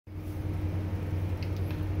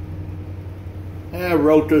I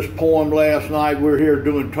wrote this poem last night. We were here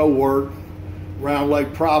doing tow work around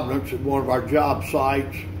Lake Providence at one of our job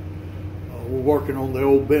sites. We're working on the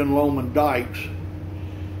old Ben Lomond dikes.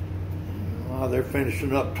 While they're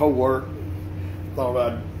finishing up tow work, thought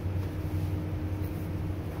I'd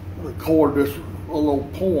record this little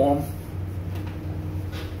poem.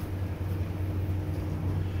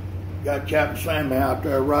 Got Captain Sammy out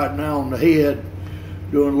there right now on the head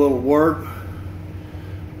doing a little work.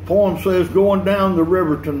 Poem says, going down the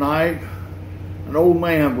river tonight, an old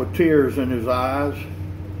man with tears in his eyes.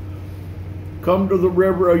 Come to the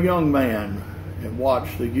river, a young man, and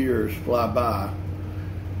watch the years fly by.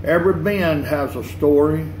 Every bend has a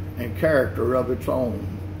story and character of its own.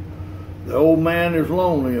 The old man is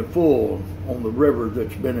lonely and full on the river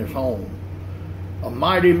that's been his home. A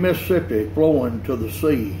mighty Mississippi flowing to the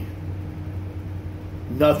sea.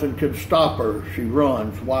 Nothing can stop her, she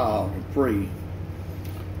runs wild and free.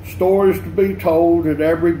 Stories to be told at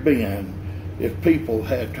every bend if people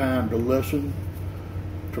had time to listen,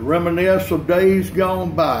 to reminisce of days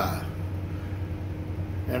gone by,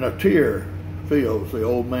 and a tear fills the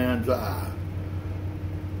old man's eye.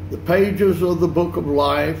 The pages of the book of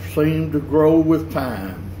life seem to grow with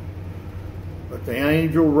time, but the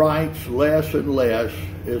angel writes less and less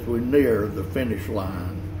as we near the finish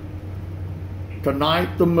line.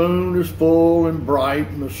 Tonight the moon is full and bright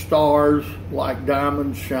and the stars like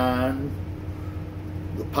diamonds shine.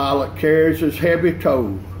 The pilot carries his heavy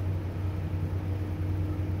tow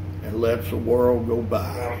and lets the world go by.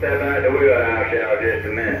 I'll step out the wheelhouse, y'all, just a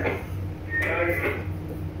minute.